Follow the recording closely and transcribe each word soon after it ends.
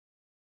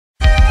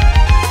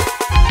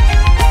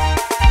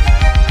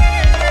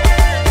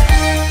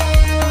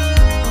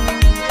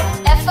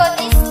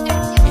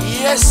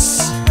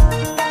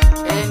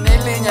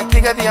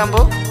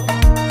godhiambo.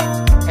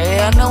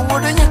 Ana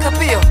wuodo nyaka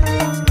piyo.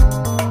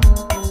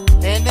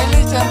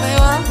 Neli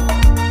Ndhiwa.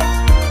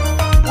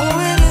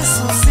 Wawere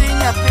susi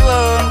nyathi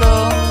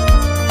waondo.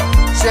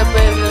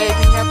 Jaber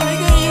lady nyathi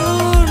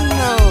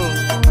gayuno.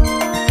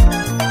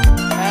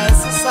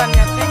 Suzan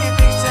nyathi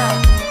gipicha.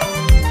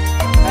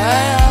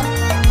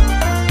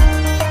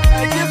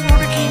 Jeff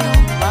Mudikino.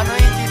 Mano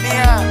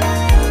engineer.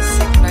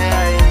 Sipna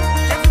yae.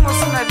 Jeff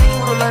Mosuna di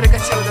uro lari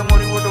kachel ga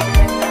mori wuodo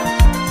ganya.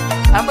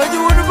 Ambaju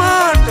wuodo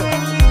bondo.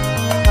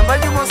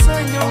 Ambaju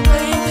mosanyo ga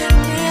engineer.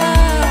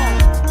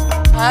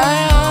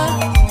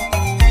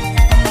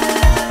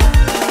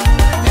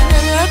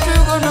 Nene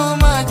tugo no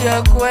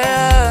maja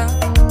kwaya.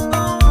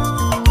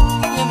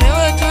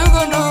 Nene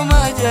tugo no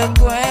maja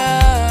kwaya.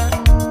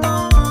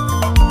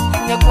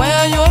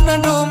 Nyakwaya yona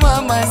no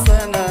mama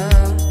sana.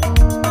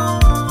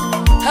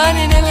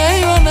 Hani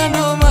nene yona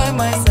no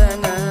mama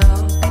sana.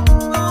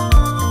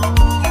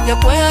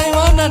 Nyakwaya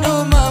yona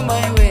no mama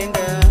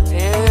wenda.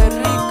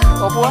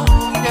 Eric obwa.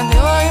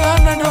 Ndhiwa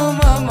yona no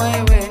mama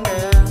wenda.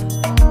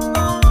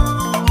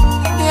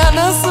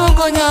 Yana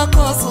songo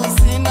nyako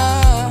susina.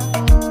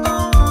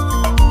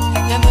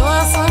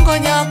 Ndhiwa songo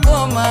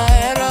nyako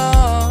maero.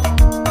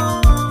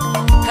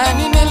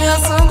 Hani nelia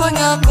songo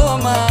nyako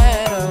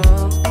maero.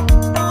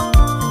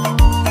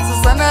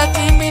 Susana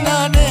timi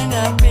na de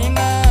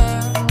nyapina.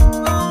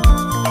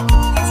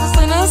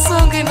 Susana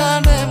songi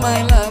na de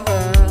my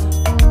lover.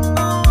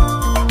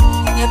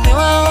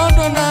 Ndhiwa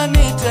ondo na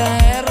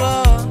nitaero.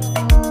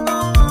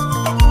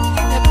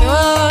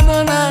 Ndhiwa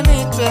ondo na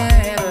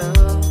nitaero.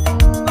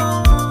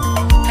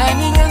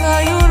 Hani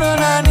nyanga yuno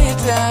na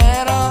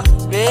nitaero.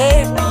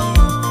 Baby.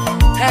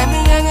 Hani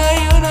nyanga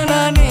yuno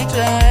na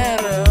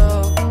nitaero.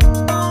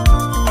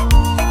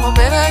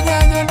 Obera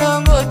nyanyo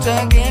dongo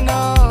tagino.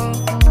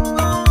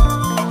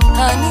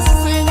 Hani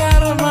sisi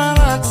nyaro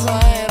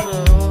marataero.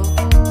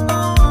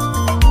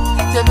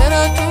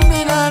 Jabera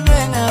timi na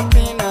de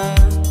nyapina.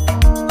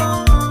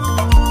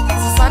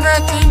 Susana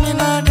timi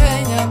na de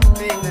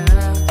nyapina.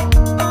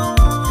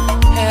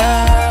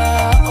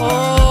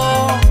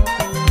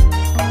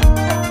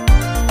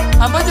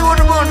 Ambaji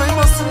wuodo bondo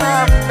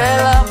imosuna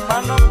bela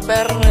mano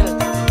berrel.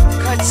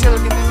 Kachel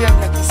gi Vivian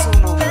na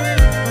Kisumu.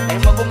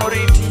 Mago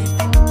moriti.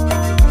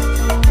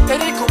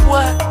 Eriko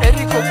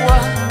bua.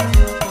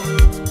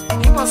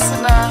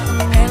 Imosuna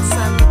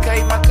Elsa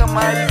Mikai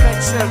Makamari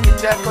kachel gi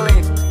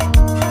Jacqueline.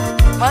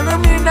 Mano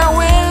mina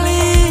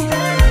weli.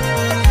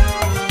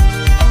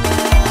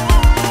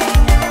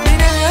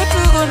 Nene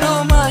tugo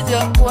no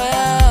maja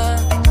kwaya.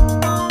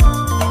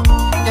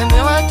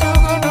 Ndhiwa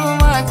tugo no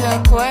maja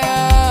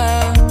kwaya.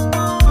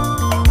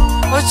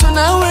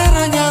 Ochuna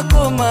wero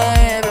nyako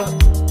maero.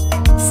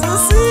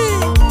 Susi,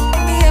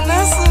 niyana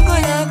songo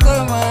nyako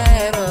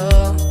maero.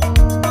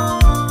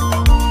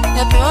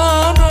 Nyathi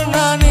waondo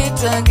na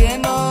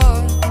nitageno.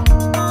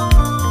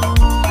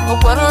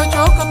 Okwaro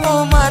choka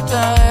po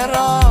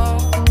mataero.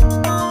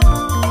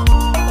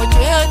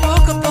 Ochoya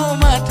choka po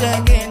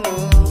matageno.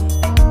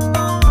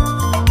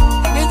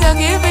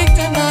 Nijagi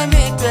victor na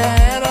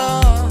nitaero.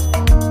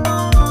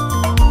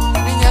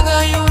 Ninyaga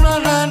yuno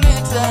na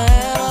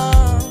nitaero.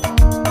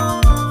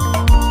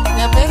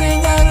 Nyabere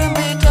nyare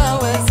mbita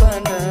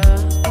wesanda.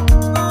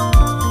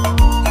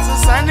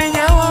 Susani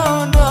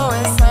nyawaondo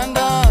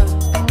wesanda.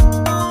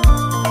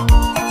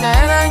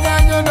 Nyara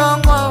nyanyo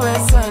dongo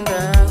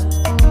wesanda.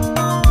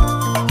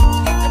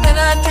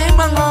 Nyabera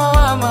tima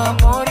ngowa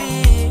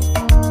mamori.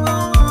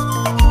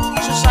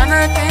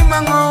 Susana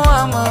tima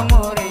ngowa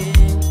mamori.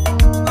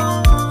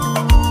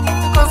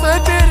 Kosa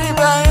teri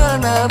bayo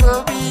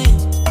Nairobi.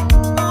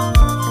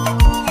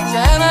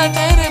 Nyara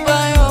teri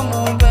bayo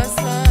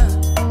Mombasa.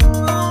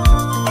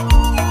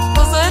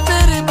 Kosa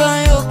teri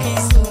bayo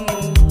Kisumu.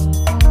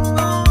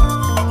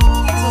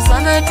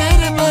 Susana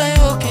teri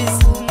bayo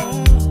Kisumu.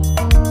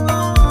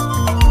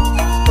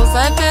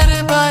 Kosa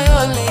teri bayo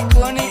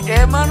Likoni.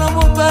 Emano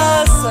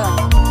Mombasa.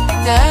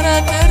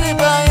 Nyara teri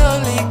bayo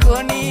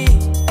Likoni.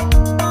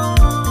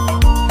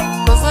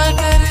 Kosa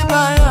teri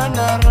bayo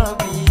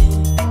Nairobi.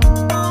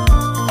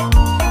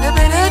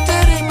 Ebere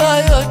teri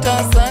bayo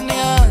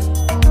Tanzania.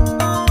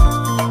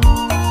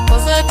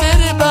 Kosa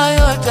teri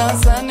bayo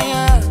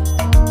Tanzania.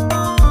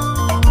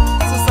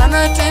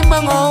 Susana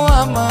tema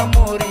ngowa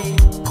mamori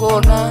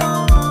kona.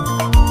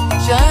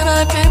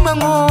 Shara tema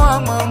ngowa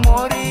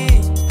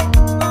mamori.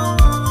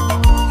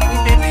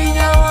 Bibi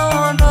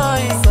nyawaondo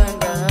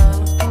isanda.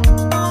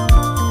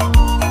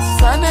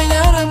 Susana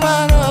nyara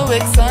maro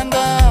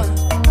weksanda.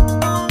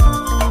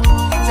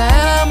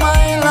 Jaya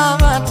my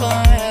lover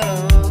taero.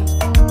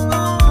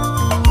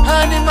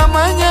 Hani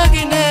mama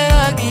nyagine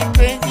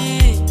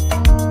agipenji.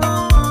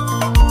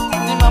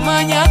 Ni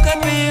mama nyaka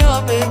piyo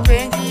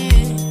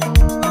bepenji.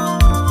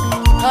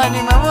 Hani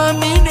mama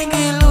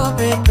miningilu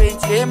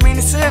bepenji.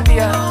 Emin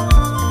Sevia.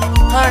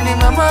 Hani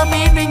mama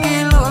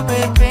miningilu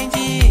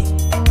bepenji.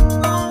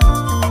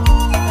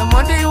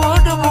 Namondi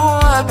wuodo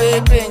mua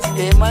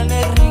bepenji.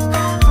 Emane Rick.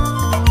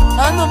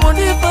 Ano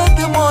mondi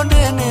pati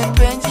monde ne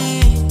penji.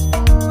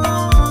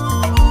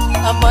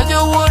 Amajo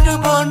wuodo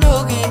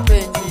bondo gi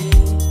penji.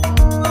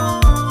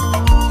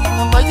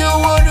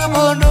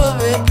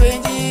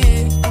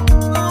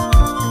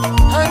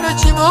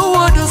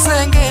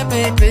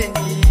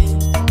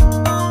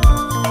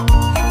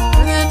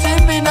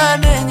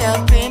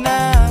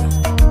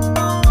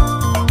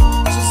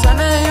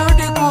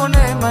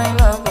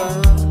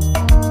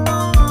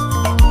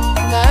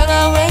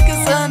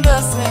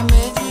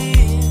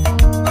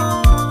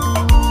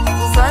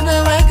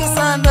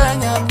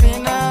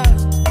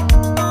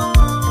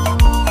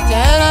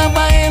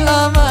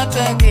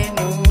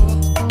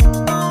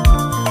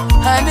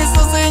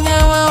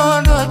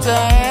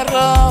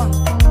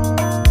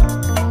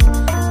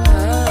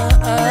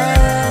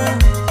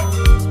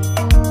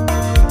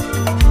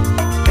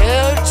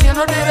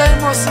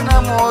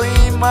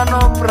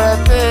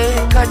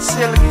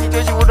 kachiel gi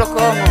Joji Wuodo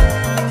Kong'o.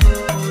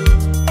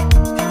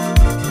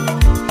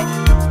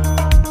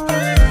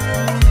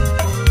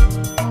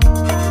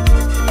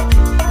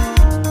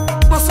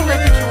 Mosune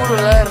Biki Wuodo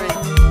Lare,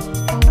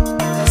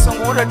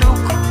 Kasongo Wuodo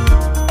Duk,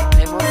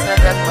 Emosa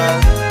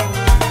Ganbag.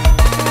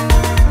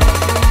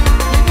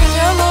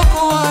 Nyalo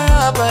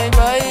kuaya bye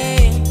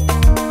bye,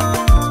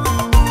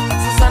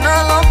 Susana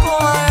loko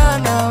aya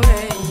nawe.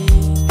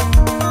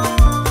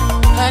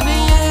 Hani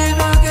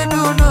yedo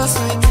geduno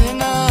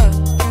sweetina,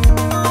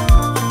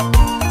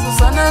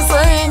 Susana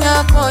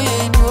sainya ko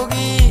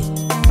yedogi,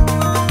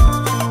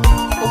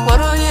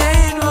 Uparo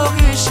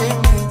yedogi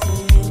shemeji.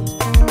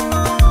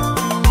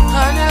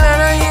 Hani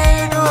lara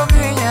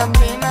yedogi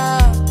nyapina,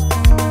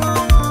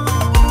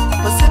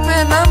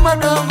 Osipena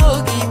madongo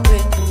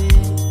gipeji.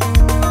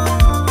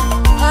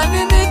 Hani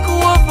niku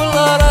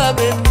wapulara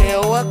bebe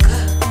waka,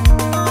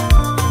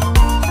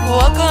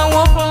 Waka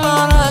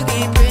wapulara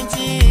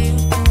gipeji.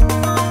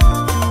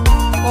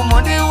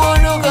 Omondi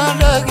wono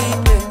ganda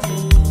gipeji.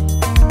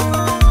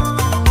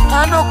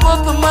 Hano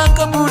koto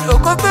makabunde,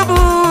 koto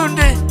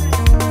bunde.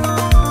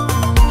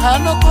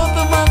 Hano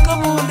koto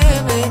makabunde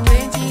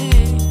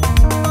bebeji.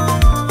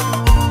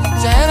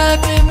 Jaira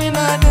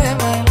temina de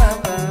my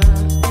lover.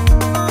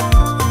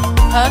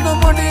 Hano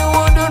mondi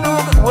wono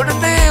noga, wono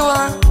Ndhiwa.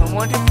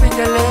 Omondi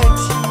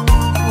pinjaleti,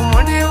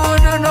 Omondi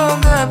wono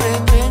noga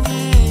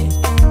bebeji.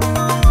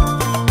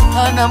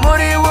 Hana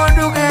mori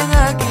wono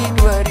ganya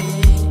kidwari.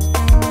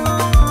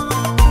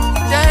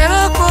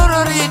 Jaira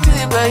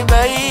kororiti bye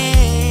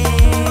bye,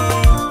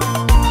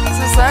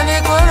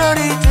 Susane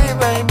kororiti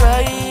bye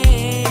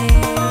bye.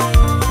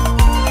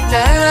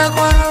 Jaira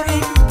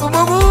kororiti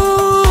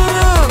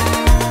umuguro,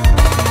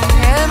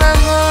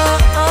 enango.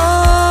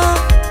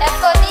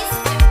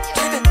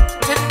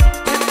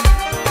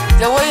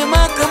 Jawai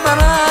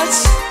makamarach,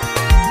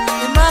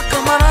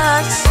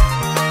 imakamarach,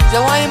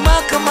 Jawai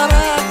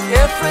makamarach.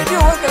 Efredi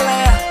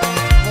wagalaya,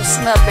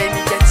 Musna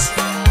Beni Jachi.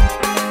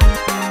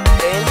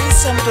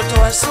 Elisa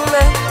mtoto wa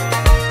Sule,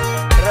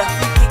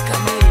 rafiki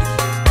kamili.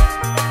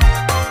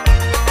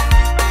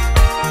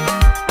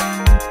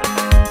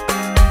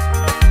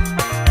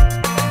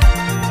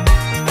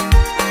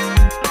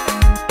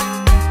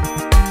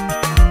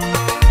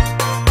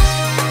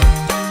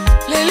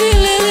 Leli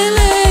leli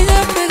le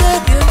nyapiga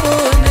tiempo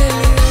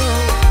Nelio,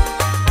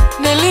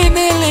 Neli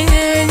neli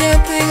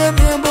nyapiga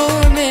tiempo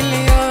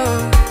Nelio.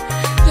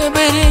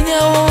 Jaberi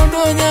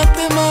waondo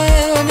nyapi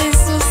maero ni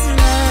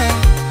Susina,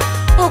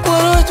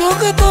 Okwaro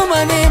joka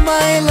tomane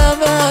my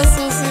lover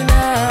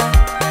Susina.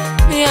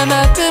 Ni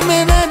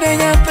anatemena de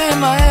nyapi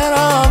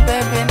maero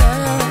bebina,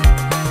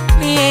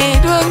 Ni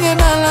duange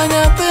nala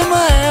nyapi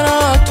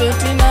maero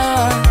totina,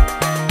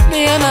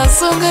 Ni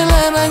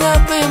anasongela na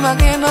nyapi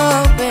mageno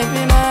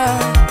bebina,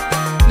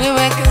 Ni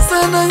weke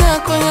sana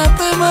nyako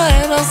nyapi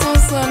maero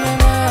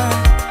Susanina.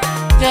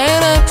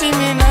 Jaira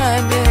timina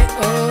de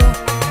oh,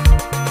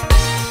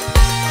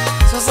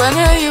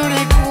 Susana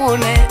yuri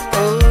kune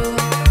oh,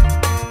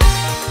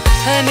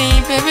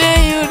 Honey baby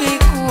yuri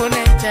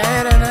kune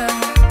jairana,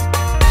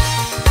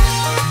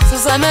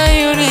 Susana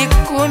yuri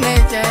kune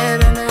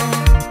jairana.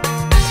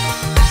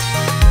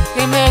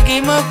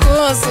 Gimegi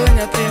makoso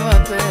nyapi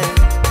mabe,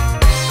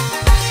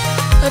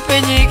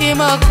 Apenyigi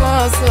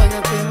makoso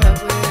nyapi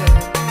mabe.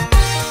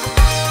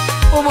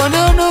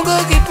 Omondo nunga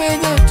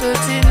kipenyo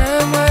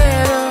totina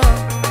maero,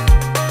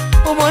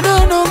 Omondo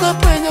nunga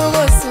penyo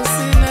ga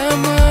Susina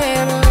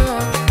maero.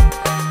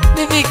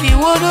 Nibiki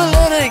Wuodo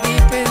Lare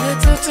gipenyo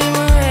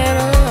totima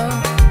maero.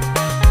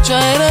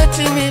 Jaira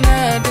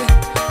timinade,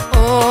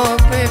 oh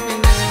baby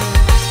na.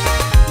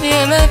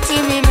 Niana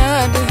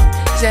timinade,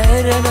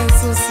 Jaira na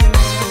Susina.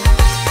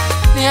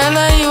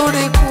 Niana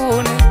yuri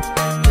kune,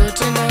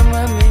 totina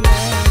mamina.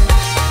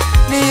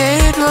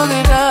 Niyedo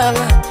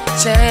gidala,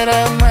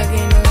 Jaira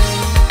magina.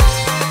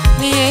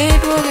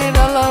 Niyedo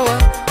gidala wa,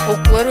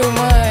 Okwaro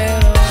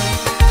maero.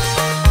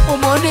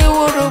 Omondi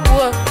Wuodo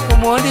bua,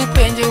 Omondi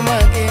penjo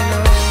magina.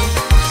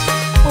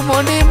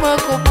 Omondi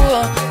mako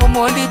bua,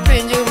 Omondi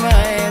penjo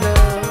maero.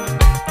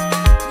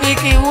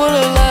 Viki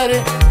Wuodo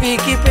Lare,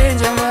 Viki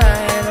penjo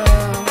maero.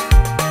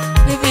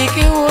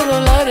 Viki Wuodo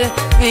Lare,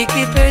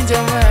 Viki penjo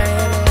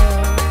maero.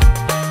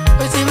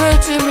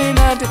 Ochimeti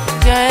minade,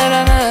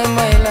 Jaira na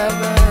my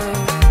lover.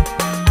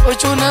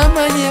 Ochuna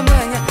manye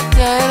manya,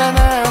 Jaira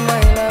na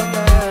my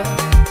lover.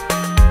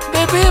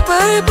 Baby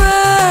bye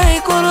bye.